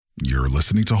You're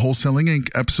listening to Wholesaling Inc.,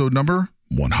 episode number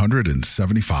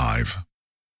 175.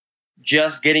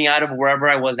 Just getting out of wherever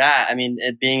I was at. I mean,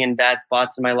 it being in bad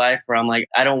spots in my life where I'm like,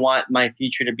 I don't want my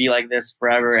future to be like this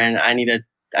forever, and I need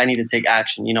to take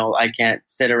action. You know, I can't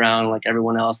sit around like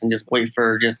everyone else and just wait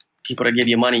for just people to give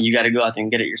you money. You got to go out there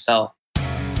and get it yourself.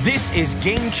 This is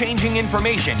game-changing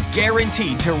information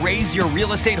guaranteed to raise your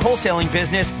real estate wholesaling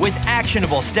business with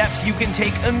actionable steps you can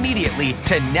take immediately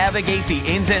to navigate the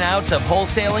ins and outs of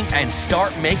wholesaling and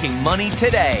start making money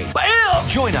today. Bam!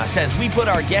 Join us as we put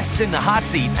our guests in the hot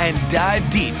seat and dive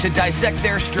deep to dissect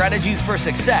their strategies for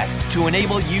success to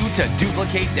enable you to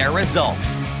duplicate their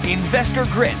results. Investor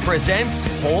Grit presents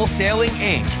Wholesaling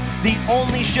Inc., the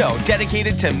only show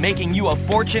dedicated to making you a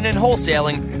fortune in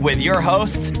wholesaling with your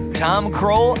hosts, Tom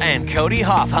Kroll and Cody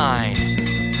Hoffheim.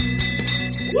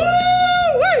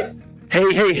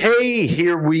 Hey,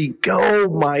 here we go,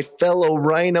 my fellow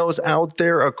rhinos out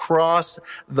there across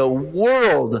the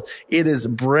world. It is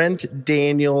Brent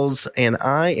Daniels, and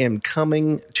I am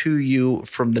coming to you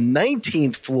from the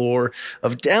 19th floor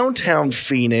of downtown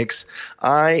Phoenix.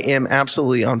 I am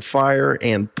absolutely on fire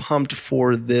and pumped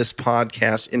for this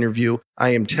podcast interview.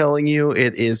 I am telling you,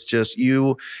 it is just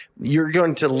you're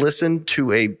going to listen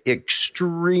to a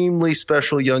extremely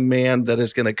special young man that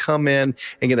is going to come in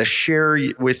and going to share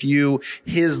with you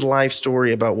his life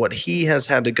story about what he has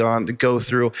had to go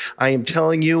through. I am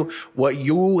telling you what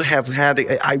you have had.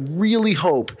 I really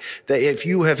hope that if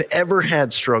you have ever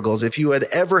had struggles, if you had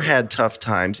ever had tough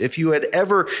times, if you had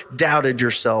ever doubted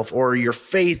yourself or your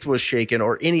faith was shaken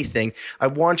or anything, I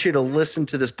want you to listen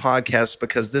to this podcast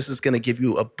because this is going to give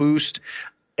you a boost.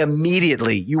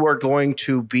 Immediately, you are going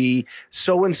to be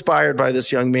so inspired by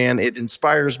this young man. It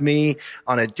inspires me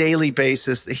on a daily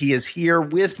basis that he is here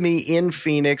with me in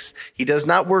Phoenix. He does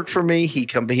not work for me. He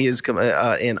is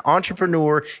an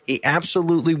entrepreneur. He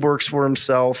absolutely works for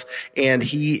himself, and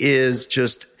he is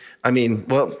just,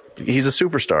 he's a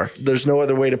superstar. There's no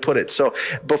other way to put it. So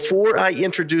before I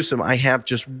introduce him, I have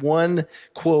just one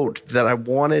quote that I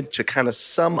wanted to kind of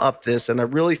sum up this, and I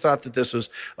really thought that this was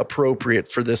appropriate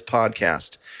for this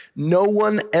podcast. No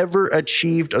one ever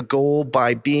achieved a goal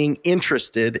by being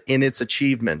interested in its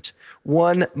achievement.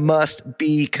 One must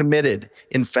be committed.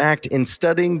 In fact, in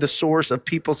studying the source of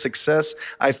people's success,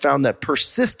 I found that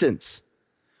persistence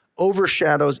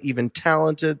overshadows even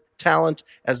talent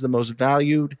as the most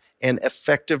valued and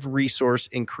effective resource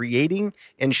in creating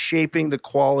and shaping the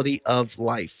quality of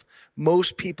life.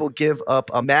 Most people give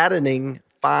up a maddening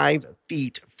 5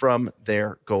 feet from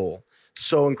their goal.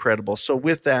 So incredible. So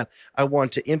with that, I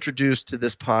want to introduce to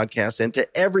this podcast and to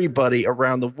everybody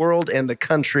around the world and the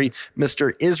country,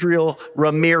 Mr. Israel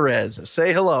Ramirez.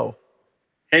 Say hello.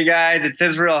 Hey guys, it's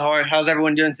Israel. How's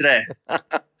everyone doing today?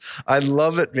 I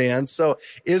love it, man. So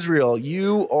Israel,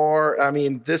 you are,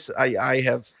 I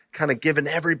have kind of given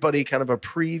everybody kind of a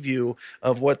preview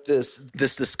of what this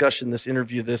discussion, this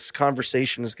interview, this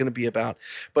conversation is going to be about.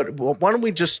 But why don't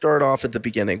we just start off at the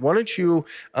beginning? Why don't you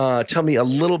tell me a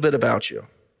little bit about you?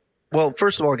 Well,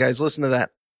 first of all, guys, listen to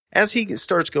that. As he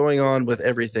starts going on with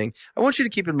everything, I want you to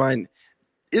keep in mind,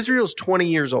 Israel's 20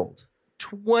 years old.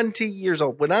 20 years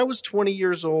old. When I was 20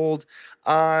 years old,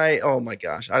 I don't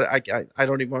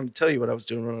even want to tell you what I was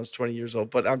doing when I was 20 years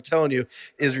old, but I'm telling you,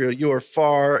 Israel, you are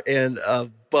far and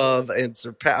above and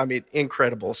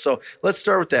incredible. So let's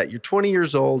start with that. You're 20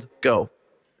 years old. Go.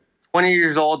 20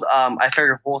 years old. I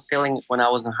started wholesaling when I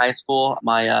was in high school.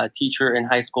 My teacher in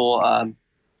high school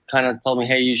kind of told me,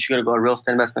 hey, you should go to a real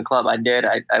estate investment club. I did.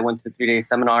 I went to a 3-day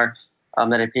seminar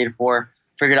that I paid for.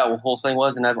 Figured out what wholesaling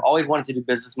was, and I've always wanted to do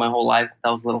business my whole life since I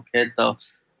was a little kid. So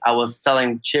I was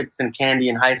selling chips and candy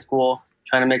in high school,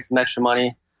 trying to make some extra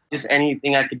money. Just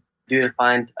anything I could do to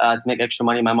find to make extra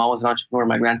money. My mom was an entrepreneur.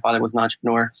 My grandfather was an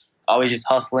entrepreneur. Always just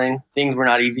hustling. Things were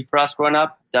not easy for us growing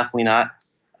up. Definitely not.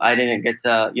 I didn't get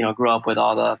to grow up with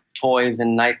all the toys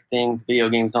and nice things, video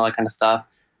games, and all that kind of stuff.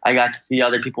 I got to see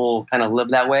other people kind of live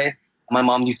that way. My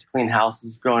mom used to clean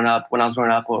houses growing up. When I was growing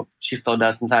up, well, she still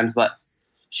does sometimes, but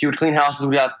she would clean houses.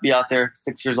 We'd be out there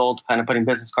 6 years old, kind of putting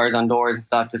business cards on doors and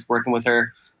stuff, just working with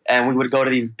her. And we would go to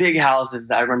these big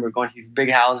houses. I remember going to these big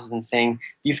houses and saying,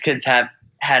 these kids have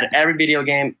had every video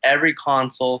game, every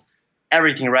console,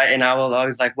 everything, right? And I was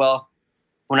always like, well,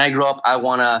 when I grow up, I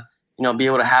want to, be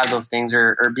able to have those things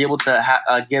or be able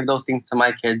to give those things to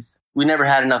my kids. We never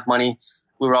had enough money.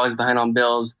 We were always behind on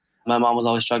bills. My mom was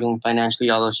always struggling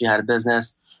financially, although she had a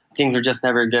business. Things were just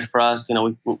never good for us. We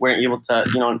weren't able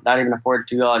to, not even afford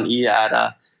to go out and eat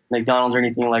at McDonald's or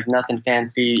anything, like nothing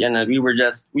fancy. And we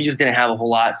just didn't have a whole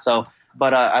lot. So,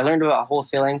 but I learned about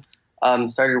wholesaling,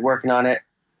 started working on it.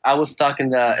 I was stuck in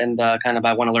the kind of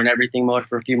I want to learn everything mode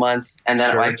for a few months, and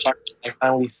then I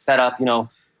finally set up,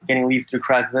 getting leads through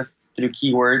Craigslist through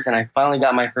keywords, and I finally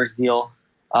got my first deal.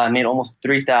 I made almost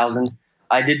 $3,000.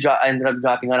 I ended up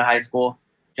dropping out of high school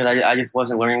because I just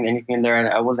wasn't learning anything in there, and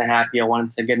I wasn't happy. I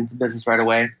wanted to get into business right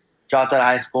away. Dropped out of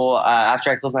high school. After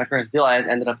I closed my first deal, I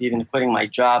ended up even quitting my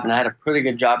job, and I had a pretty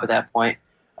good job at that point,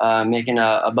 making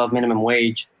above minimum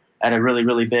wage at a really,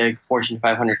 really big Fortune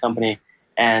 500 company,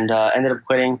 and ended up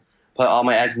quitting, put all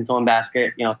my eggs into one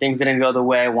basket. Things didn't go the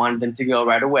way I wanted them to go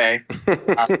right away.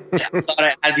 I thought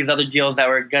I had these other deals that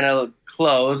were going to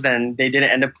close, and they didn't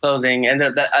end up closing. And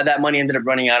that money ended up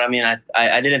running out on me, and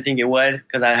I didn't think it would,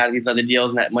 because I had these other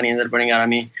deals, and that money ended up running out on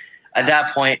me. At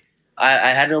that point,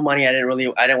 I had no money. I didn't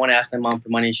want to ask my mom for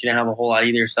money. She didn't have a whole lot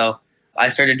either. So I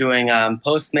started doing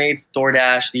Postmates,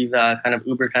 DoorDash, these kind of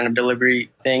Uber kind of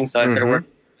delivery things. So I started working.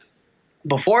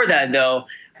 Before that, though,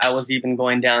 I was even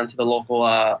going down to the local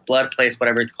blood place,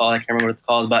 whatever it's called. I can't remember what it's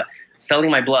called, but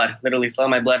selling my blood, literally selling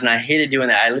my blood. And I hated doing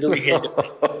that. I literally hated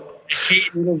it. I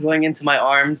hate needles going into my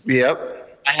arms.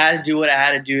 Yep. I had to do what I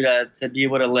had to do to be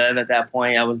able to live at that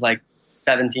point. I was like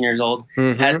 17 years old.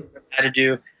 Had to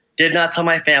do. Did not tell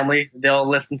my family. They'll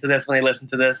listen to this when they listen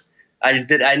to this. I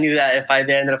knew that if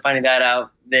they ended up finding that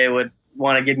out, they would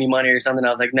want to give me money or something.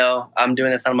 I was like, no, I'm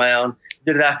doing this on my own.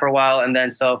 Did that for a while. And then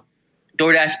so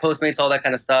DoorDash, Postmates, all that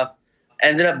kind of stuff.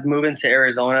 Ended up moving to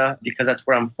Arizona because that's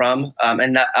where I'm from.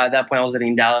 And at that point, I was living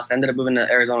in Dallas. Ended up moving to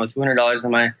Arizona with $200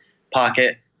 in my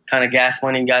pocket, kind of gas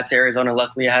money. Got to Arizona.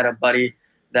 Luckily, I had a buddy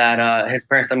that his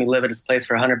parents let me live at his place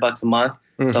for $100 a month.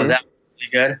 So that was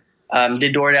really good.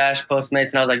 Did DoorDash,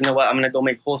 Postmates, and I was like, you know what? I'm going to go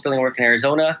make wholesaling work in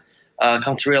Arizona.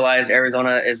 Come to realize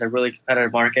Arizona is a really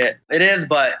competitive market. It is,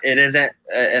 but it isn't.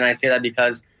 And I say that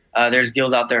because there's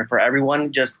deals out there for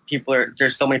everyone. Just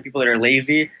there's so many people that are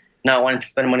lazy, not wanting to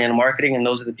spend money on marketing, and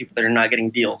those are the people that are not getting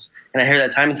deals. And I hear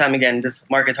that time and time again. This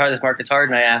market's hard.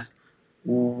 And I ask,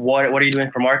 what are you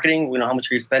doing for marketing? How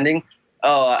much are you spending?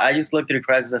 Oh, I just look through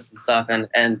Craigslist and stuff,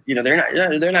 and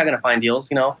they're not going to find deals.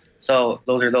 So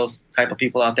those type of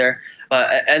people out there. But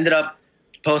I ended up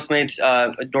Postmates,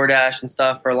 DoorDash and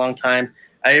stuff for a long time.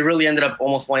 I really ended up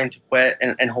almost wanting to quit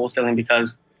and wholesaling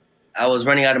because I was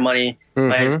running out of money.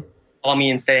 They call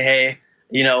me and say, hey,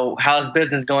 how's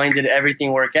business going? Did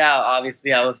everything work out?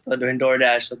 Obviously, I was still doing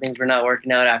DoorDash, so things were not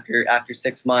working out after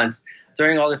 6 months.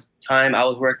 During all this time, I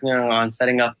was working on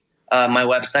setting up my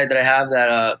website that I have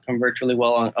that converts really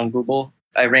well on Google.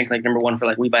 I rank like number 1 for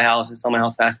like We Buy Houses, Sell My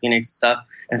House Fast, Phoenix and stuff.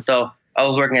 And so I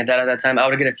was working at that time. I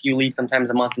would get a few leads sometimes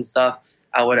a month and stuff.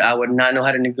 I would not know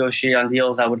how to negotiate on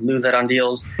deals. I would lose that on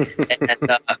deals.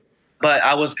 But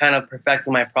I was kind of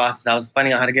perfecting my process. I was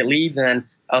finding out how to get leads, and then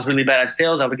I was really bad at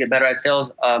sales. I would get better at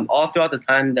sales. All throughout the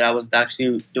time that I was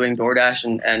actually doing DoorDash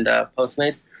and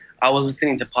Postmates, I was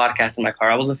listening to podcasts in my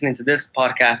car. I was listening to this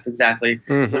podcast exactly.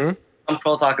 Some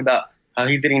pro talk about how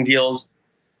he's getting deals,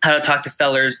 how to talk to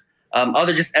sellers,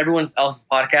 just everyone else's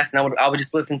podcast, and I would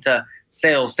just listen to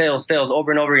sales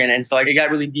over and over again. And so it got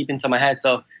really deep into my head.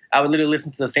 So I would literally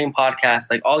listen to the same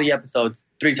podcast, like all the episodes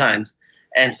 3 times.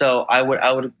 And so I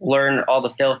would learn all the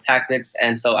sales tactics,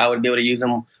 and so I would be able to use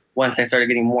them once I started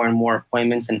getting more and more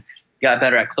appointments and got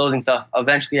better at closing stuff.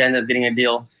 Eventually, I ended up getting a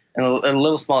deal in a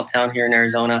little small town here in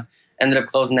Arizona. Ended up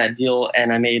closing that deal,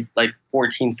 and I made like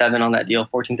 $14,700 on that deal,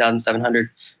 $14,700.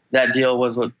 That deal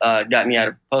was what got me out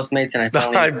of Postmates, and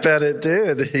I bet it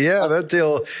did. Yeah, that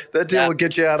deal will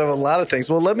get you out of a lot of things.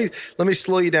 Well, let me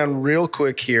slow you down real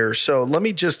quick here. So let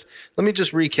me just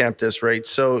recap this, right?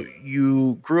 So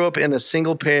you grew up in a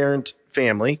single parent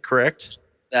family, correct?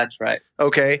 That's right.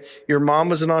 Okay. Your mom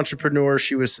was an entrepreneur.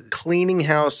 She was cleaning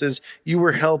houses. You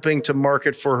were helping to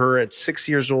market for her at 6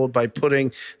 years old by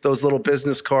putting those little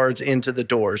business cards into the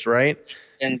doors, right?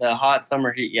 In the hot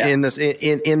summer heat, yeah. In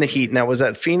the heat. Now, was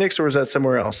that Phoenix or was that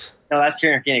somewhere else? No, that's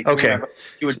here in Phoenix. Okay.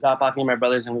 She would drop off me and my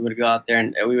brothers, and we would go out there,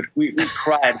 and we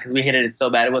cried because we hated it so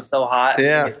bad. It was so hot.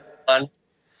 Yeah. Fun.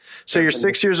 So you're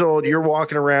 6 years old, you're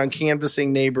walking around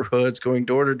canvassing neighborhoods, going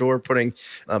door to door, putting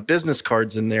business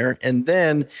cards in there. And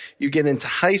then you get into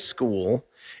high school.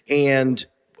 And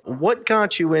what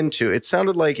got you into, it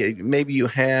sounded like maybe you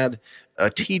had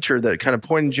a teacher that kind of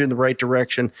pointed you in the right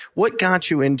direction. What got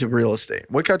you into real estate?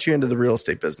 What got you into the real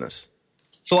estate business?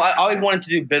 So I always wanted to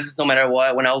do business no matter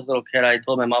what. When I was a little kid, I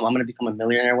told my mom I'm going to become a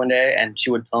millionaire one day, and she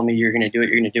would tell me, "You're going to do it.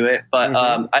 You're going to do it." But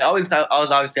I saw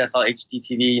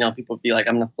HGTV. People would be like,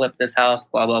 "I'm going to flip this house,"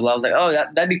 blah blah blah. I was like, "Oh,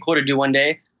 that'd be cool to do one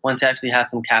day. Once I actually have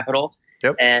some capital."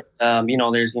 Yep. And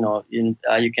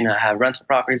you can have rental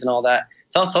properties and all that.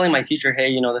 So I was telling my teacher,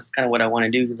 "Hey, this is kind of what I want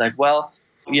to do." He's like, "Well,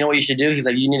 you know what you should do?" He's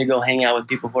like, "You need to go hang out with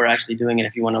people who are actually doing it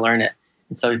if you want to learn it."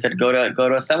 And so he said, go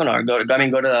to a seminar, go to a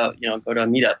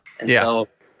meetup. And so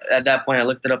at that point, I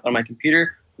looked it up on my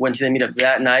computer, went to the meetup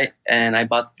that night, and I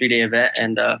bought the 3-day event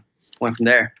and went from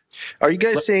there. Are you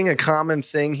guys seeing a common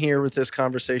thing here with this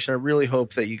conversation? I really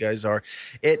hope that you guys are.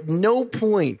 At no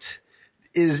point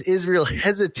is Israel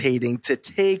hesitating to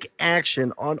take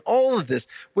action on all of this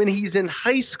when he's in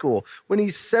high school, when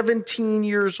he's 17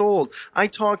 years old. I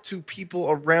talk to people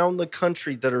around the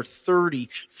country that are 30,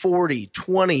 40,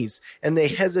 20s, and they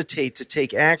hesitate to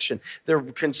take action. They're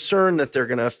concerned that they're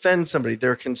going to offend somebody.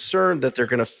 They're concerned that they're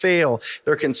going to fail.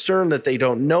 They're concerned that they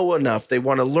don't know enough. They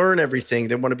want to learn everything.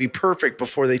 They want to be perfect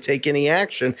before they take any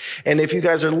action. And if you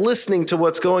guys are listening to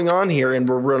what's going on here, and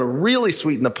we're going to really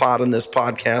sweeten the pot on this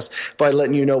podcast by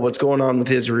letting you know what's going on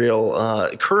with Israel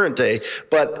current day,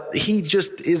 but he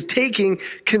just is taking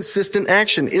consistent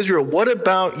action. Israel, what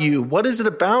about you? What is it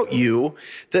about you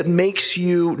that makes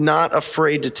you not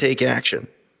afraid to take action?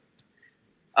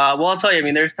 Well, I'll tell you, I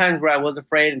mean, there's times where I was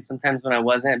afraid and sometimes when I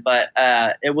wasn't, but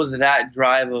it was that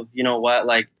drive of, you know what,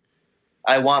 like,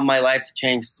 I want my life to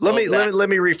change. Let me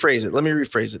rephrase it. Let me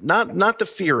rephrase it. Not the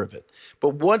fear of it,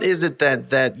 but what is it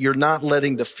that you're not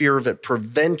letting the fear of it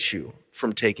prevent you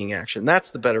from taking action?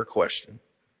 That's the better question.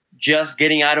 Just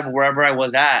getting out of wherever I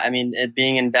was at. I mean, it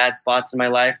being in bad spots in my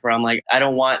life where I'm like, I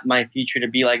don't want my future to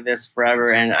be like this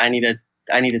forever, and I need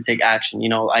to take action. You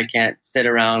know, I can't sit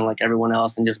around like everyone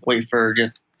else and just wait for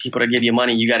just people to give you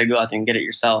money. You got to go out there and get it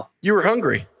yourself. You were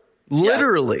hungry,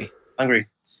 literally hungry,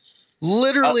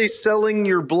 literally selling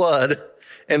your blood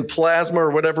and plasma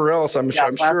or whatever else. I'm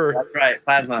sure. That's right.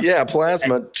 Plasma. Yeah.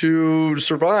 Plasma to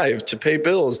survive, to pay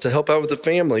bills, to help out with the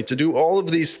family, to do all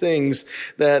of these things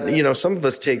that, you know, some of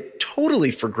us take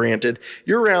totally for granted.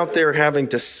 You're out there having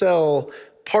to sell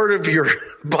part of your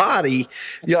body.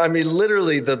 Yeah. I mean,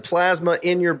 literally the plasma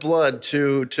in your blood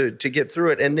to get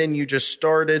through it. And then you just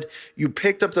started, you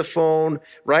picked up the phone,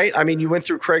 right? I mean, you went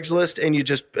through Craigslist and you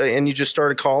just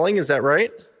started calling. Is that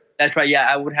right? That's right. Yeah,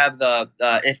 I would have the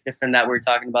if system that we were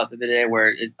talking about the other day, where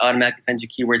it automatically sends you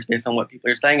keywords based on what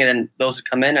people are saying, and then those would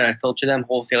come in, and I filter them,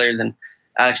 wholesalers, and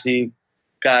actually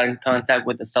got in contact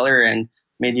with the seller and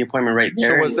made the appointment right there.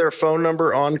 So was there a phone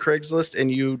number on Craigslist, and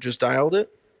you just dialed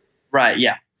it? Right.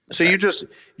 Yeah. So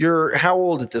you're how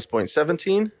old at this point?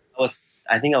 17?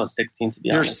 I think I was 16, to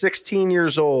be honest. You're 16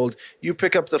 years old. You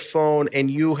pick up the phone and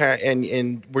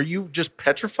and were you just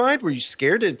petrified? Were you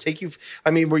scared? Did it take you? I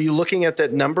mean, were you looking at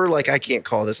that number like, I can't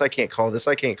call this, I can't call this,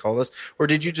 I can't call this? Or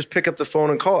did you just pick up the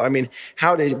phone and call? I mean,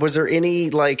 was there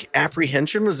any like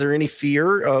apprehension? Was there any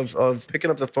fear of picking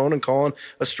up the phone and calling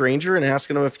a stranger and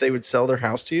asking them if they would sell their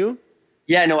house to you?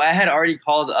 Yeah, no, I had already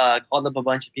called up a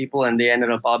bunch of people, and they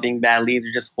ended up all being bad leads,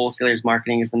 or just wholesalers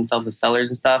marketing themselves as sellers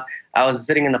and stuff. I was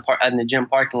sitting in the gym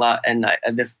parking lot, and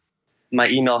my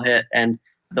email hit, and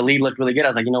the lead looked really good. I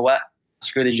was like, you know what?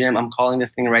 Screw the gym. I'm calling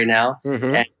this thing right now.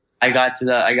 Mm-hmm. And I got to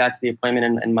the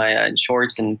appointment in my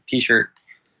shorts and t-shirt.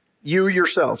 You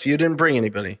yourself? You didn't bring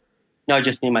anybody? No,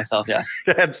 just me, myself. Yeah.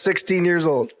 At 16 years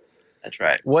old. That's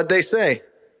right. What'd they say?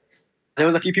 There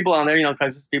was a few people on there, you know,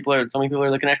 Craigslist so many people are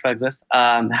looking at Craigslist.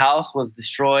 House was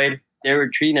destroyed. They were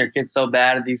treating their kids so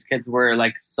bad. These kids were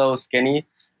like so skinny.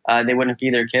 They wouldn't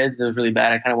feed their kids. It was really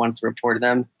bad. I kind of wanted to report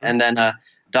them. And then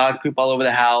dog poop all over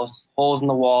the house, holes in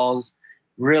the walls,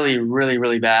 really, really,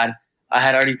 really bad. I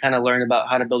had already kind of learned about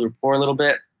how to build rapport a little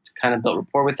bit, to kind of build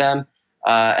rapport with them.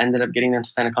 Ended up getting them to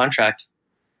sign a contract.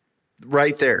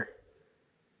 Right there.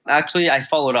 Actually, I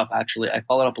followed up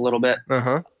a little bit.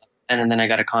 Uh-huh. And then I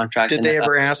got a contract. Did they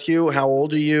ever ask you, how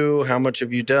old are you? How much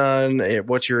have you done?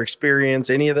 What's your experience?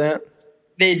 Any of that?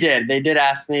 They did. They did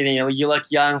ask me, you know, you look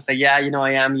young. So yeah, you know,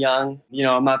 I am young. You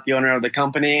know, I'm not the owner of the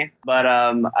company, but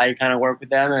I kind of work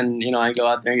with them, and, you know, I go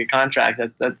out there and get contracts.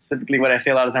 That's typically what I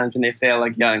say a lot of times when they say I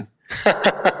look young.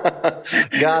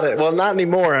 Got it. Well, not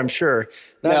anymore, I'm sure.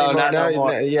 Not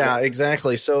anymore. Yeah,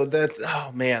 exactly. So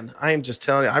oh man, I am just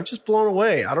telling you, I'm just blown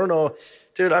away. I don't know.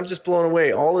 Dude, I'm just blown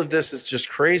away. All of this is just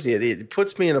crazy. It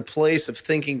puts me in a place of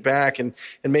thinking back, and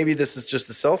maybe this is just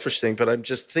a selfish thing, but I'm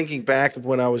just thinking back of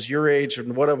when I was your age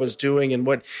and what I was doing and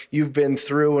what you've been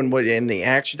through and the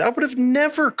action. I would have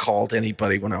never called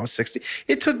anybody when I was 60.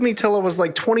 It took me till I was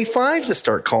like 25 to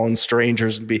start calling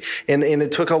strangers and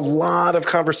it took a lot of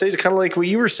conversation, kind of like what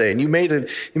you were saying. You made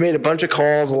a bunch of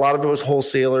calls. A lot of it was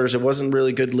wholesalers. It wasn't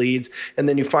really good leads. And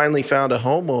then you finally found a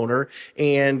homeowner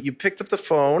and you picked up the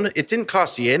phone. It didn't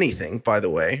cost you anything, by the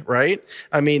way, right?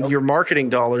 I mean, your marketing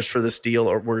dollars for this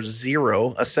deal were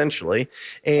zero, essentially.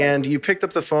 And you picked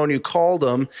up the phone, you called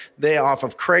them, they off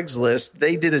of Craigslist,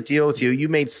 they did a deal with you. You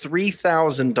made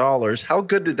 $3,000. How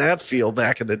good did that feel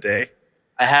back in the day?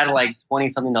 I had like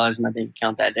 $20-something in my bank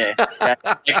account that day.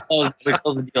 We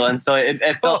closed the deal, and so it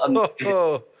felt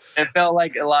amazing. It felt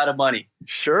like a lot of money.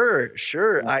 Sure.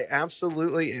 Yeah. I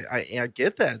absolutely, I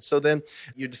get that. So then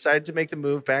you decided to make the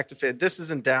move back to Fit. This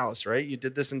is in Dallas, right? You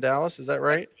did this in Dallas. Is that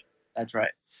right? That's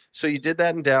right. So you did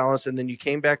that in Dallas, and then you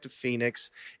came back to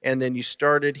Phoenix, and then you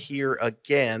started here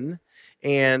again.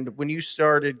 And when you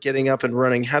started getting up and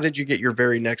running, how did you get your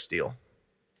very next deal?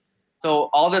 So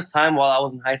all this time while I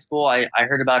was in high school, I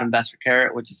heard about Investor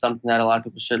Carrot, which is something that a lot of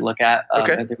people should look at.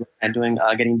 Okay. If they're looking at doing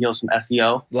getting deals from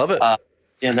SEO. Love it.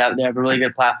 They have a really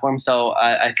good platform. So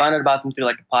I found out about them through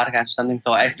like a podcast or something.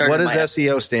 So I started. What does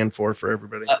SEO stand for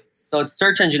everybody? So it's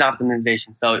search engine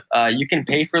optimization. So you can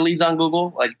pay for leads on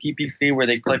Google, like PPC, where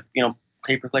they click,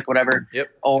 pay per click, whatever. Yep.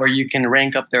 Or you can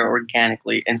rank up there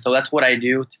organically. And so that's what I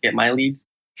do to get my leads.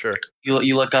 Sure.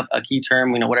 You look up a key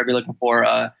term, whatever you're looking for.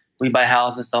 We buy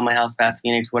houses, sell my house, fast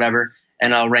Phoenix, whatever,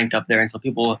 and I'll rank up there. And so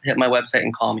people hit my website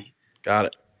and call me. Got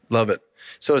it. Love it.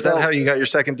 So is that how you got your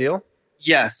second deal?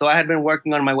 Yeah. So I had been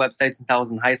working on my website since I was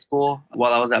in high school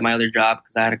while I was at my other job,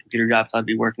 because I had a computer job. So I'd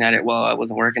be working at it while I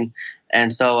wasn't working.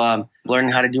 And so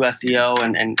learning how to do SEO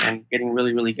and getting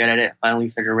really, really good at it, finally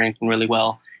started ranking really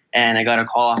well. And I got a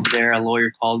call off there. A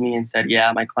lawyer called me and said,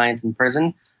 yeah, my client's in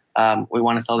prison. We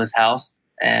want to sell this house,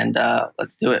 and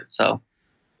let's do it. So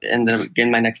ended up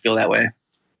getting my next deal that way.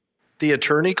 The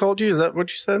attorney called you? Is that what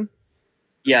you said?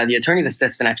 Yeah, the attorney's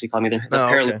assistant actually called me. The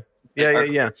paralegal.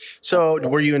 Okay. Yeah. So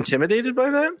were you intimidated by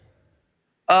that?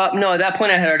 No, at that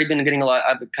point I had already been getting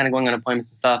I've been kind of going on appointments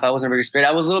and stuff. I wasn't very scared.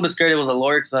 I was a little bit scared it was a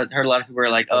lawyer, because I heard a lot of people were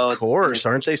like, "Oh, of course,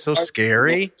 aren't they so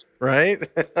scary?" Right?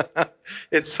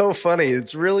 It's so funny.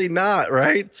 It's really not,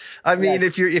 right? I mean,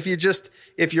 if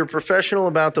you're professional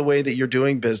about the way that you're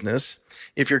doing business,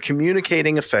 if you're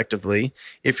communicating effectively,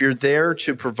 if you're there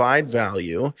to provide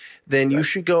value, then you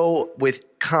should go with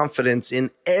confidence in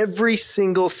every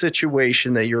single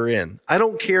situation that you're in. I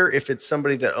don't care if it's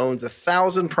somebody that owns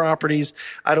 1,000 properties.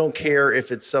 I don't care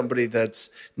if it's somebody that's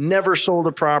never sold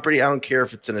a property. I don't care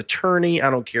if it's an attorney. I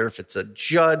don't care if it's a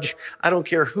judge. I don't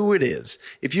care who it is.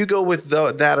 If you go with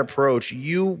that approach,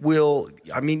 you will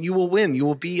win. You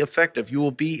will be effective. You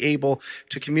will be able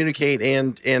to communicate.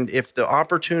 And if the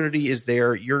opportunity is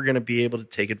there, you're going to be able to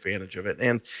take advantage of it.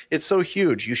 And it's so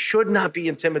huge. You should not be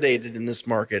intimidated in this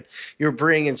market. You're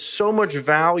bringing so much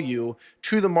value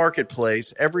to the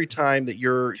marketplace every time that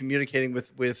you're communicating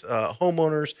with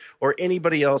homeowners or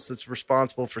anybody else that's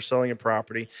responsible for selling a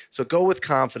property. So go with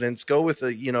confidence, go with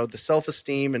the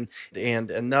self-esteem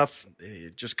and enough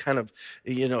just kind of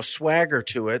swagger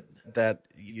to it that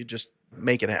you just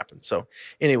make it happen. So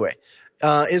anyway,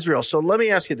 Israel, so let me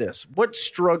ask you this. What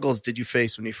struggles did you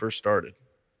face when you first started?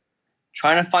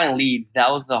 Trying to find leads.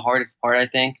 That was the hardest part, I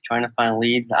think. Trying to find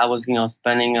leads. I was,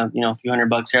 spending a few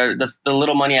 $100 here. The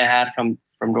little money I had from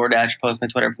DoorDash,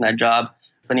 Postmates, whatever, from that job,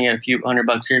 spending a few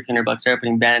 $100 here, a few $100 there,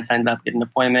 putting bandit signs up, getting an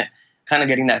appointment, kind of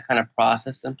getting that kind of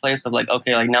process in place of like,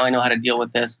 okay, like now I know how to deal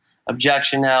with this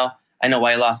objection now. I know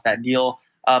why I lost that deal.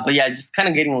 But yeah, just kind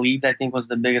of getting leads, I think, was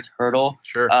the biggest hurdle.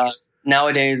 Sure.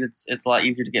 Nowadays, it's a lot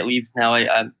easier to get leads. Now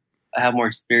I have more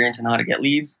experience in how to get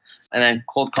leads. And then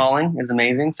cold calling is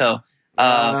amazing. So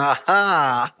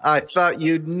I thought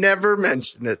you'd never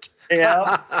mention it.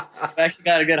 Yeah, I actually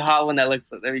got a good hot one that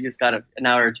we just got an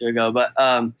hour or two ago. But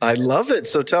I love it.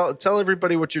 So tell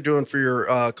everybody what you're doing for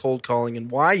your cold calling and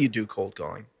why you do cold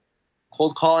calling.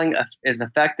 Cold calling is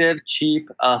effective, cheap,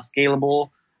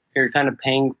 scalable. You're kind of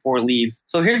paying for leads.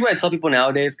 So here's what I tell people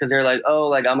nowadays, because they're like, oh,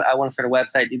 like I want to start a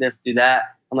website, do this, do that.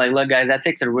 I'm like, look, guys, that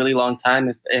takes a really long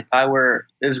time. If I were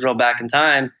Israel back in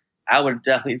time, I would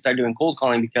definitely start doing cold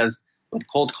calling, because with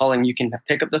cold calling, you can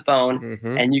pick up the phone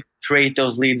and you create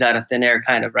those leads out of thin air,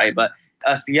 kind of, right? But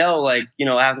SEO, like,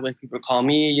 I have to wait for people to call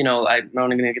me. I'm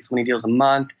only going to get so many deals a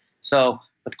month. So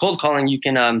with cold calling, you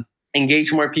can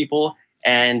engage more people,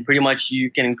 and pretty much you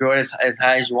can grow it as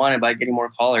high as you want it by getting more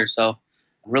callers. So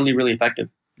really, really effective.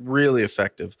 Really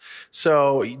effective.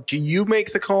 So do you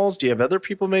make the calls? Do you have other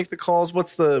people make the calls?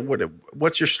 What's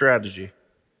your strategy?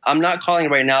 I'm not calling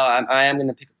right now. I am going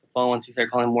to pick up the phone once you start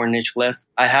calling more niche lists.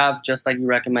 I have, just like you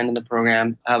recommend in the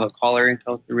program, I have a caller in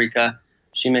Costa Rica.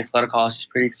 She makes a lot of calls. She's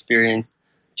pretty experienced.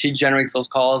 She generates those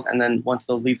calls, and then once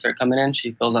those leads start coming in,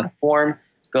 she fills out a form,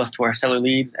 goes to our seller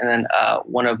leads, and then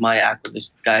one of my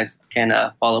acquisitions guys can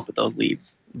follow up with those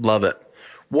leads. Love it.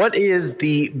 What is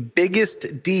the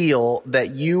biggest deal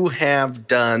that you have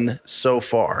done so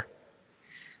far?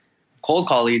 Cold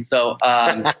call leads. So,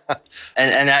 and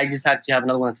I just actually have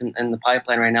another one that's in the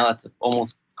pipeline right now. That's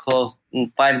almost close,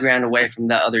 $5,000 away from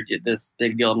this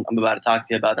big deal I'm about to talk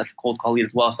to you about. That's a cold call lead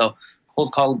as well. So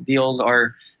cold call deals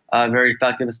are very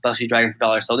effective, especially driving for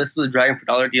dollars. So this was a driving for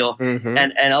dollar deal.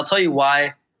 And I'll tell you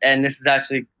why. And this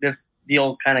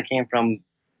deal kind of came from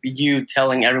you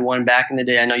telling everyone back in the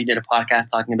day. I know you did a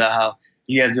podcast talking about how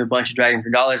you guys do a bunch of driving for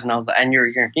dollars, and I was like, and you're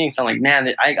here in Phoenix. I'm like,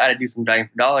 man, I got to do some driving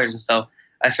for dollars. And so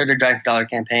I started a driving for dollar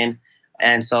campaign.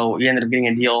 And so we ended up getting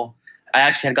a deal. I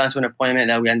actually had gone to an appointment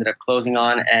that we ended up closing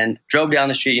on and drove down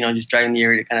the street, just driving the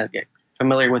area to kind of get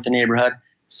familiar with the neighborhood.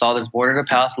 Saw this boarded up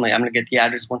house. I'm like, I'm going to get the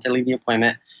address once I leave the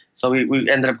appointment. So we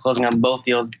ended up closing on both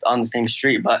deals on the same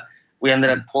street, but we ended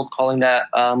up cold calling that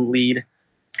lead,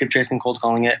 skip tracing, cold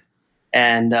calling it.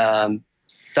 And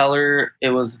seller, it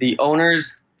was the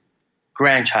owner's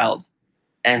grandchild.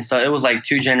 And so it was like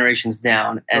 2 generations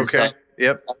down. And so we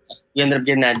ended up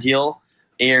getting that deal.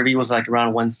 ARV was like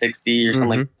around 160 or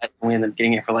something like that. And we ended up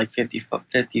getting it for like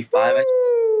 55.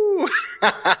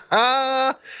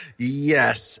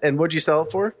 Yes. And what'd you sell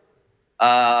it for?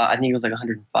 I think it was like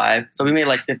 105. So we made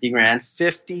like 50 grand.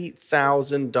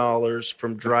 $50,000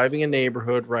 from driving a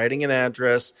neighborhood, writing an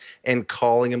address, and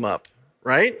calling them up,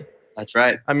 right? That's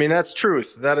right. I mean, that's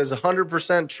truth. That is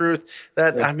 100% truth.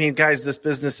 I mean, guys, this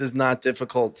business is not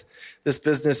difficult. This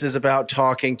business is about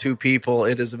talking to people.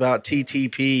 It is about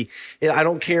TTP. I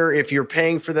don't care if you're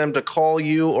paying for them to call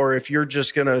you or if you're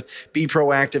just going to be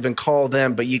proactive and call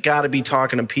them, but you got to be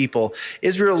talking to people.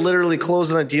 Israel literally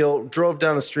closed on a deal, drove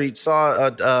down the street,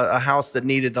 saw a house that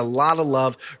needed a lot of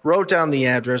love, wrote down the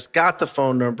address, got the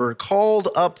phone number, called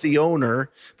up the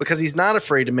owner because he's not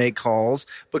afraid to make calls,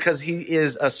 because he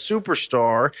is a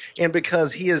superstar, and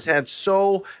because he has had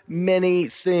so many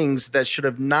things that should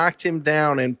have knocked him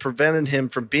down and prevented him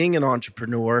from being an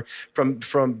entrepreneur,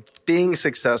 from being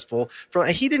successful.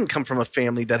 He didn't come from a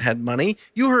family that had money.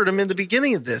 You heard him in the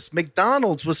beginning of this.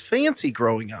 McDonald's was fancy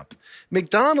growing up.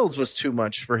 McDonald's was too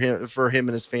much for him and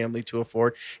his family to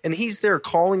afford. And he's there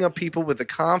calling up people with the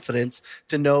confidence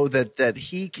to know that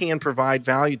he can provide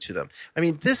value to them. I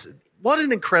mean, what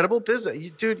an incredible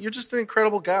business. Dude, you're just an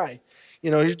incredible guy.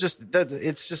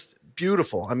 It's just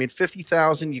beautiful. I mean,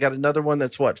 50,000. You got another one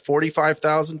that's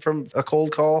 45,000 from a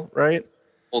cold call, right?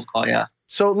 Cold call, yeah.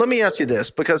 So let me ask you this,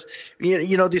 because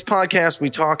these podcasts, we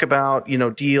talk about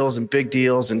deals and big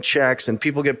deals and checks, and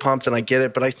people get pumped, and I get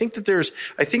it. But I think that there's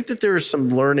some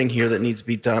learning here that needs to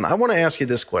be done. I want to ask you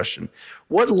this question: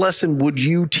 what lesson would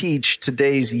you teach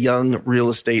today's young real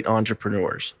estate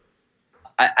entrepreneurs?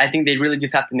 I think they really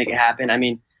just have to make it happen. I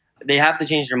mean, they have to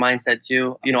change their mindset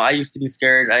too. I used to be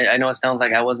scared. I know it sounds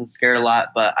like I wasn't scared a lot,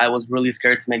 but I was really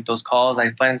scared to make those calls.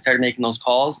 I finally started making those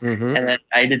calls, and then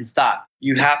I didn't stop.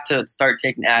 You have to start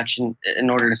taking action in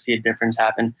order to see a difference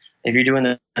happen. If you're doing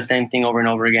the same thing over and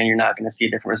over again, you're not going to see a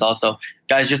different result. So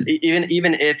guys, just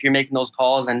even if you're making those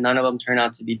calls and none of them turn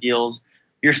out to be deals,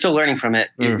 you're still learning from it.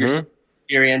 You're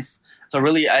experience. So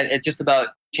really, it's just about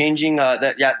changing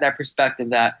that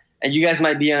perspective that. And you guys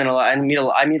might be on a lot. I meet a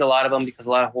lot of them because a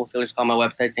lot of wholesalers call my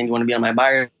website saying, "Do you want to be on my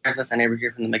buyer list?" I never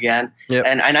hear from them again. Yep.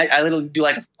 And I literally do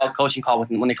like a small coaching call with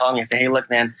them when they call me. I say, "Hey, look,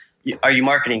 man, are you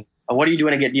marketing? What are you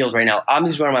doing to get deals right now? I'm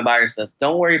just going on my buyer's list.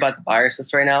 Don't worry about the buyer's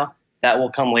list right now. That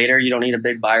will come later. You don't need a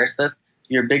big buyer's list.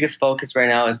 Your biggest focus right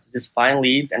now is to just find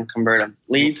leads and convert them.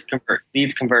 Leads, convert.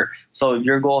 Leads, convert. So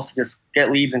your goal is to just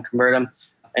get leads and convert them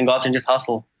and go out and just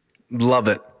hustle." Love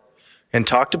it. And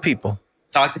talk to people.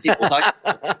 Talk to people.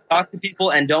 Talk to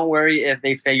people, and don't worry if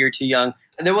they say you're too young.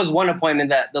 There was one appointment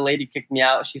that the lady kicked me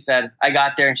out. She said, I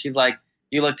got there, and she's like,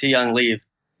 "You look too young, leave."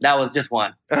 That was just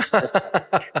one.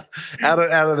 out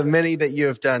of the many that you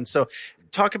have done. So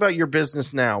talk about your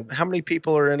business now. How many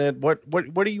people are in it? What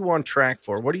are you on track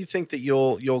for? What do you think that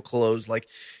you'll close?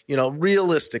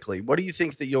 Realistically, what do you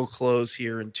think that you'll close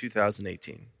here in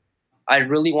 2018? I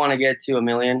really want to get to 1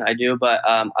 million. I do, but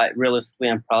realistically,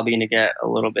 I'm probably going to get a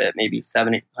little bit, maybe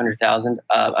 700,000.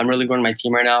 I'm really growing my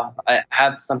team right now. I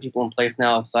have some people in place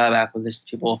now, so I have acquisitions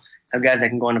people. I have guys that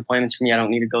can go on appointments for me. I don't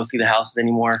need to go see the houses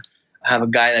anymore. I have a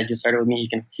guy that just started with me.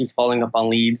 He's following up on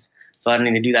leads, so I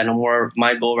don't need to do that no more.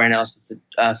 My goal right now is just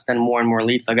to send more and more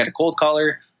leads. So I got a cold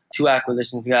caller, 2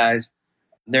 acquisitions guys.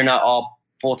 They're not all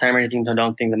full time or anything, so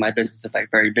don't think that my business is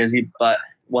very busy. But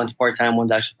one's part time,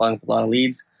 one's actually following up with a lot of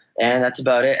leads. And that's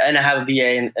about it. And I have a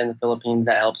VA in the Philippines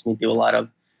that helps me do a lot of.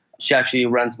 She actually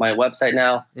runs my website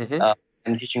now.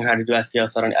 I'm teaching her how to do SEO,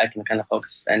 so I can kind of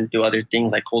focus and do other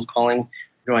things like cold calling,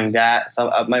 growing that.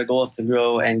 So my goal is to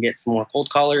grow and get some more cold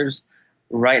callers.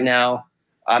 Right now,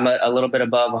 I'm a little bit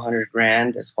above 100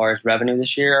 grand as far as revenue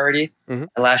this year already. And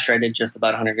last year I did just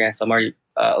about 100 grand, so I'm already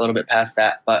a little bit past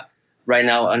that. But right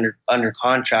now, under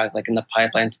contract, like in the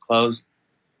pipeline to close,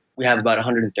 we have about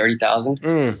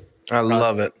 130,000. I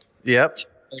love it. Yep.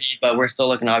 But we're still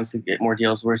looking to obviously get more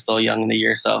deals. We're still young in the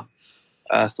year, so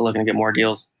still looking to get more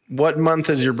deals. What month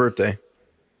is your birthday?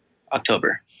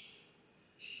 October.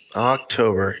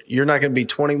 You're not going to be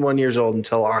 21 years old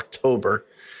until October.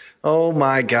 Oh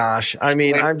my gosh. I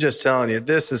mean, I'm just telling you,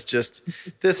 this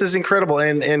is incredible.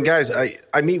 And guys,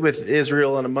 I meet with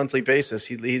Israel on a monthly basis.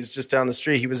 He's just down the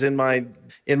street. He was in my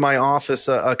office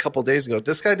a couple days ago.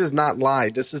 This guy does not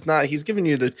lie. He's giving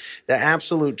you the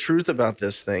absolute truth about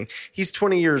this thing. He's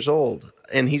 20 years old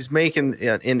and he's making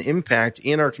an impact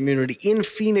in our community in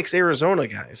Phoenix, Arizona,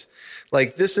 guys.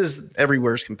 Like, this is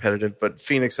everywhere's competitive, but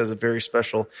Phoenix has a very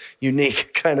special,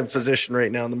 unique kind of position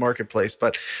right now in the marketplace.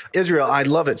 But Israel, I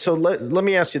love it. So let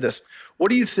me ask you this.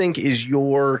 What do you think is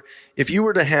if you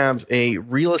were to have a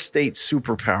real estate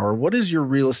superpower, what is your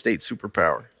real estate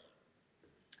superpower?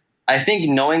 I think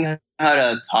knowing how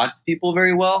to talk to people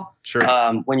very well. Sure.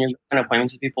 When you're going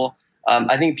appointments with people,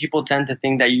 I think people tend to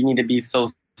think that you need to be so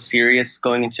serious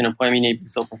going into an appointment. You need to be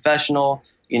so professional.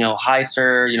 Hi,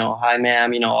 sir, hi,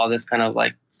 ma'am, all this kind of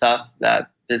like stuff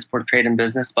that is portrayed in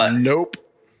business. But nope.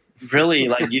 Really,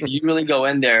 like you really go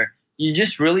in there.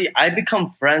 I become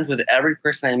friends with every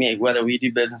person I meet, whether we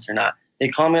do business or not. They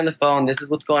call me on the phone. This is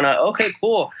what's going on. Okay,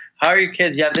 cool. How are your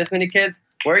kids? You have this many kids?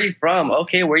 Where are you from?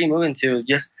 Okay, where are you moving to?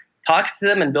 Just talking to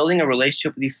them and building a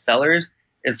relationship with these sellers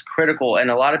is critical.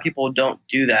 And a lot of people don't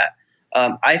do that.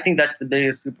 I think that's the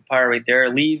biggest superpower right there.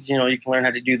 Leads, you can learn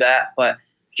how to do that. But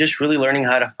just really learning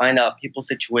how to find out people's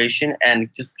situation and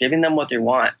just giving them what they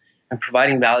want and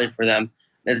providing value for them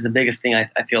is the biggest thing I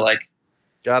feel like.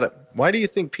 Got it. Why do you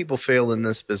think people fail in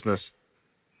this business?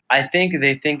 I think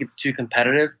they think it's too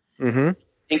competitive. Mm-hmm. I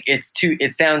think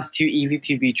it sounds too easy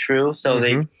to be true. So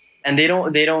Mm-hmm.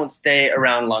 they don't stay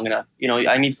around long enough.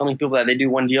 I meet so many people that they do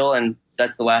one deal and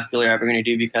that's the last deal they're ever going to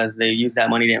do because they use that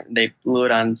money. They blew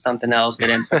it on something else. They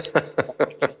didn't.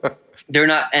 they're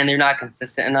not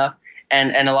consistent enough.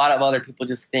 And a lot of other people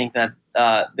just think that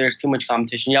there's too much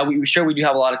competition. Yeah, we do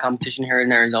have a lot of competition here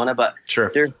in Arizona, but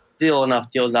sure. There's still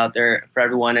enough deals out there for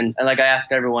everyone. And like I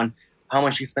asked everyone, how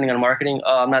much are you spending on marketing?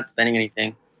 Oh, I'm not spending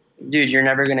anything. Dude, you're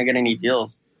never going to get any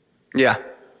deals. Yeah.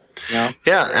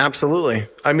 Yeah, absolutely.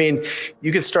 I mean,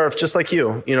 you can start just like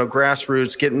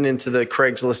grassroots, getting into the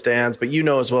Craigslist ads, but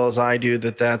as well as I do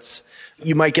that's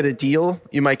you might get a deal,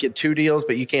 you might get 2 deals,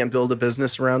 but you can't build a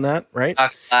business around that, right?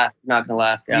 Not gonna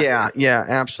last. Yeah,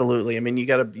 absolutely. I mean, you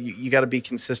gotta be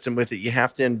consistent with it. You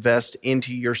have to invest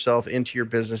into yourself, into your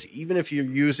business. Even if you're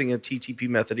using a TTP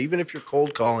method, even if you're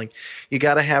cold calling, you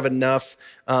gotta have enough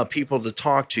people to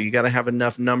talk to. You gotta have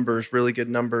enough numbers, really good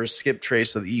numbers, skip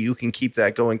trace, so that you can keep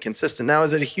that going consistent. Now,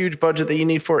 is it a huge budget that you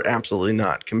need for it? Absolutely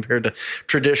not. Compared to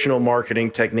traditional marketing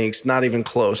techniques, not even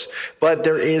close. But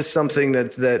there is something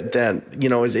that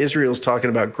as Israel's talking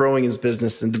about growing his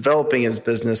business and developing his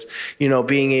business,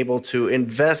 being able to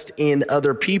invest in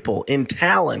other people, in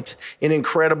talent, in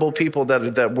incredible people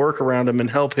that work around him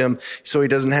and help him so he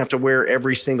doesn't have to wear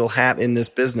every single hat in this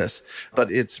business.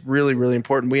 But it's really, really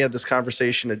important. We had this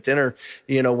conversation at dinner,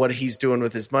 what he's doing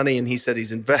with his money. And he said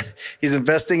he's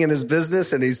investing in his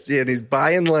business and he's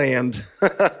buying land,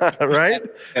 right?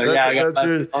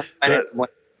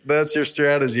 That's your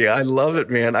strategy. I love it,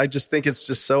 man. I just think it's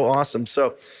just so awesome.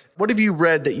 So what have you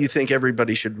read that you think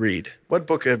everybody should read? What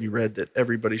book have you read that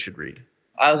everybody should read?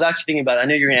 I was actually thinking about it. I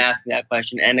knew you were going to ask me that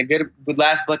question. And the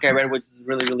last book I read, which is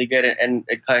really, really good, and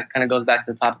it kind of goes back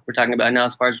to the topic we're talking about now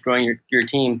as far as growing your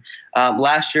team.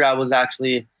 Last year, I was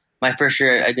actually, my first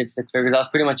year, I did 6 figures. I was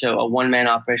pretty much a one-man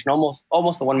operation, almost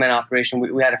a one-man operation.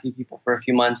 We had a few people for a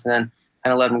few months and then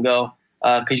kind of let them go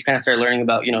because you kind of start learning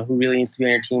about, who really needs to be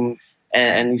on your team.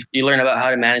 And you learn about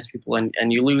how to manage people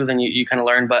and you lose and you kind of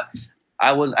learn. But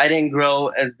I didn't grow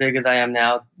as big as I am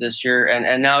now this year.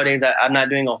 And nowadays I'm not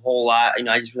doing a whole lot.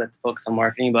 I just really have to focus on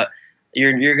marketing, but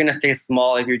you're going to stay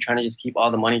small if you're trying to just keep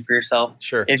all the money for yourself.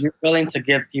 Sure. If you're willing to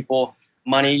give people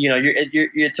money,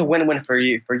 it's a win-win for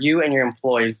you and your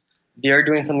employees. They're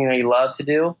doing something that you love to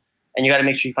do, and you got to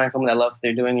make sure you find someone that loves what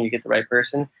they're doing and you get the right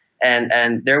person.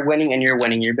 And they're winning and you're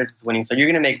winning. Your business is winning. So you're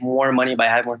going to make more money by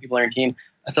having more people on your team.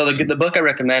 So the book I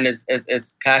recommend is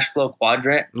Cash Flow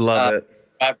Quadrant. Love it.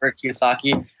 Robert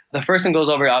Kiyosaki. The first one goes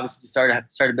over obviously to start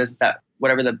a business at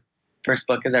whatever the first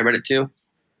book is. I read it too,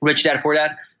 Rich Dad Poor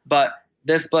Dad. But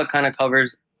this book kind of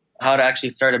covers how to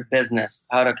actually start a business,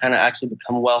 how to kind of actually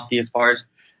become wealthy as far as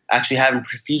actually having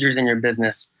procedures in your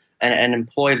business and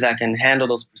employees that can handle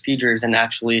those procedures and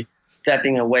actually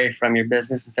stepping away from your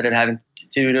business instead of having to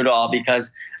do it all.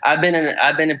 Because I've been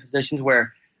in positions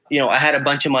where I had a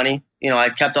bunch of money. I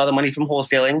kept all the money from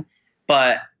wholesaling,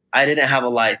 but I didn't have a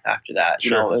life after that.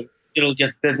 Sure. It'll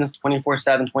just business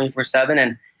 24/7,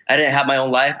 and I didn't have my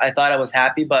own life. I thought I was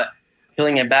happy, but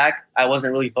peeling it back, I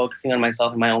wasn't really focusing on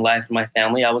myself and my own life and my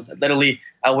family. I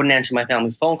wouldn't answer my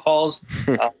family's phone calls.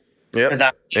 Because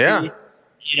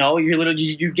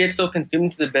you get so consumed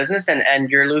into the business and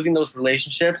you're losing those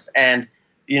relationships, and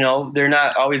they're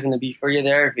not always going to be for you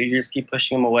there if you just keep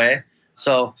pushing them away.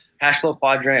 So cash flow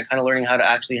quadrant, kind of learning how to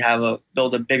actually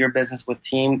build a bigger business with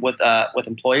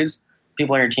employees,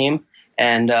 people on your team,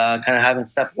 and kind of having to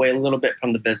step away a little bit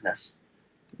from the business.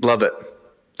 Love it.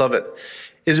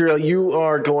 Israel, you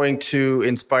are going to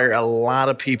inspire a lot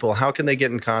of people. How can they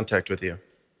get in contact with you?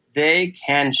 They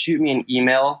can shoot me an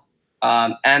email,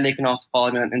 and they can also follow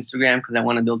me on Instagram because I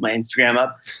want to build my Instagram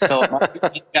up. So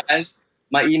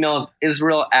my email is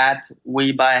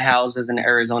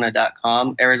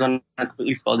Israel@WeBuyHousesInArizona.com. Arizona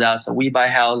completely spelled out, so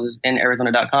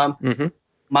WeBuyHousesInArizona.com. Mm-hmm.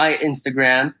 My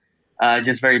Instagram,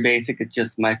 just very basic. It's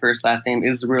just my first last name,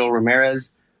 Israel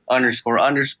Ramirez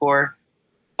 __.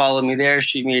 Follow me there.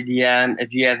 Shoot me a DM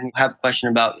if you guys have a question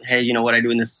about, hey, what I do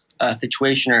in this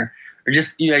situation, or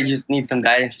just you guys just need some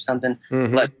guidance or something.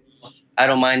 Mm-hmm. I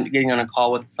don't mind getting on a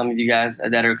call with some of you guys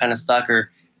that are kind of stuck,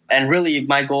 and really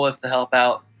my goal is to help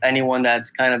out anyone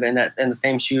that's kind of in the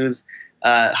same shoes,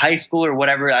 high school or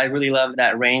whatever. I really love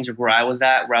that range of where I was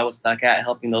stuck at,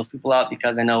 helping those people out,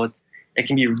 because I know it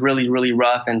can be really, really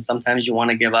rough, and sometimes you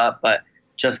want to give up, but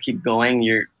just keep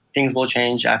going. Things will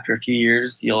change after a few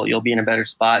years. You'll be in a better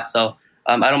spot. So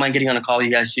I don't mind getting on a call. You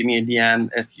guys shoot me a DM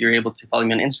if you're able to follow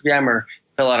me on Instagram, or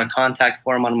fill out a contact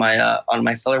form on my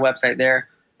seller website there,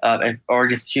 or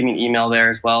just shoot me an email there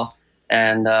as well.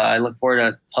 And I look forward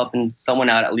to helping someone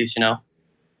out at least,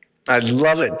 I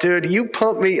love it, dude. You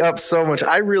pump me up so much.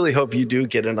 I really hope you do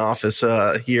get an office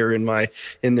here in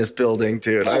this building,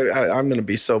 dude. I'm going to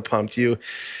be so pumped.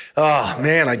 Oh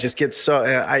man, I just get so.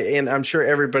 And I'm sure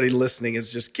everybody listening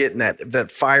is just getting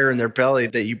that fire in their belly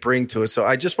that you bring to us. So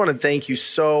I just want to thank you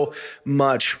so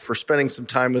much for spending some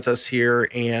time with us here.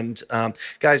 And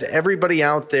guys, everybody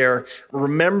out there,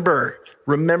 remember,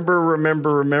 October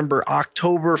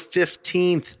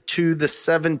 15th to the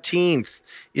 17th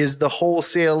is the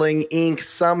Wholesaling Inc.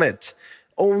 Summit.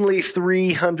 Only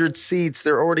 300 seats.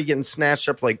 They're already getting snatched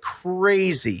up like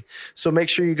crazy. So make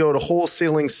sure you go to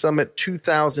Wholesaling Summit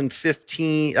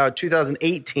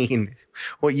 2018.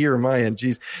 What year am I in?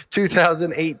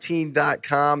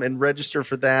 2018.com and register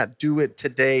for that. Do it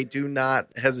today. Do not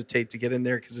hesitate to get in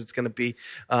there, because it's going to be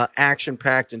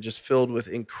action-packed and just filled with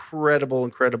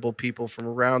incredible people from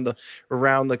around the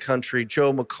country.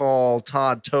 Joe McCall,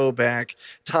 Todd Toback,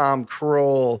 Tom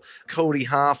Kroll, Cody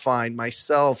Hoffine,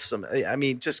 myself.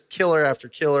 Just killer after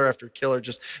killer after killer.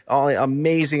 Just all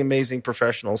amazing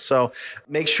professionals. So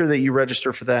make sure that you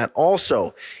register for that.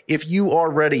 Also, if you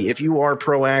are ready, if you are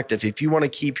proactive, if you want to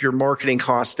keep your marketing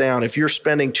costs down, if you're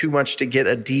spending too much to get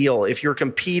a deal, if you're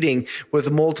competing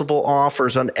with multiple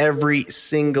offers on every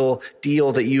single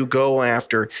deal that you go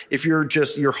after, if your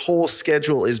whole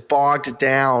schedule is bogged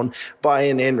down by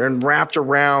and wrapped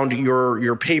around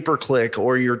your pay-per-click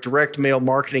or your direct mail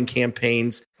marketing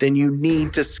campaigns, then you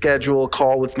need to schedule a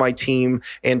call with my team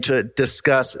and to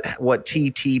discuss what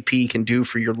TTP can do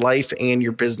for your life and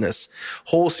your business.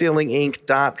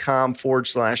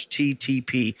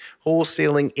 Wholesalinginc.com/TTP.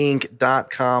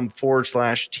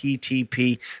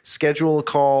 Wholesalinginc.com/TTP. Schedule a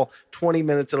call, 20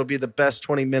 minutes. It'll be the best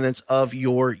 20 minutes of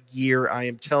your year. I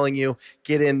am telling you,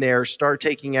 get in there, start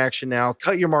taking action now,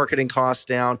 cut your marketing costs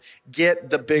down,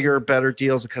 get the bigger, better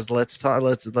deals, because let's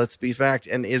be fact,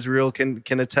 and Israel can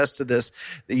attest to this,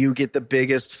 that you get the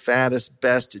biggest, fattest,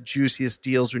 best, juiciest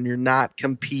deals when you're not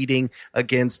competing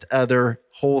against other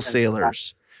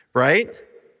wholesalers, right?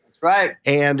 That's right.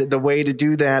 And the way to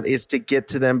do that is to get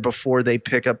to them before they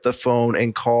pick up the phone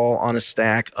and call on a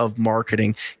stack of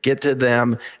marketing. Get to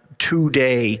them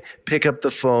today. Pick up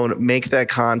the phone, make that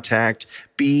contact,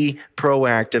 be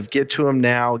proactive, get to them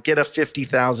now, get a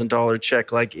 $50,000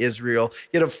 check like Israel,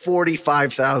 get a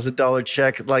 $45,000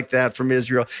 check like that from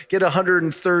Israel, get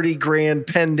 $130,000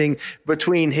 pending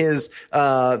between his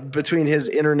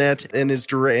internet and his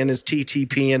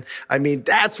TTP. And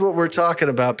that's what we're talking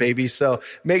about, baby. So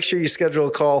make sure you schedule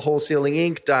a call,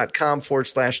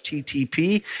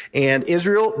 wholesalinginc.com/TTP. And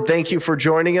Israel, thank you for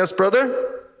joining us,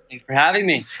 brother. Thanks for having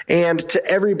me. And to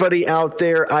everybody out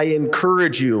there, I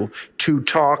encourage you to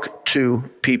talk to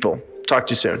people. Talk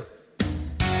to you soon.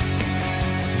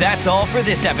 That's all for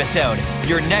this episode.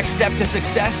 Your next step to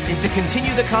success is to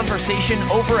continue the conversation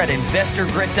over at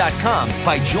investorgrit.com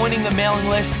by joining the mailing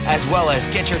list, as well as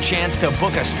get your chance to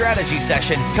book a strategy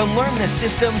session to learn the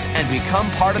systems and become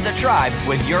part of the tribe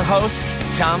with your hosts,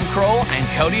 Tom Kroll and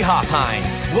Cody Hoffine.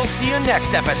 We'll see you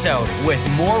next episode with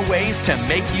more ways to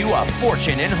make you a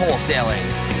fortune in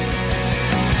wholesaling.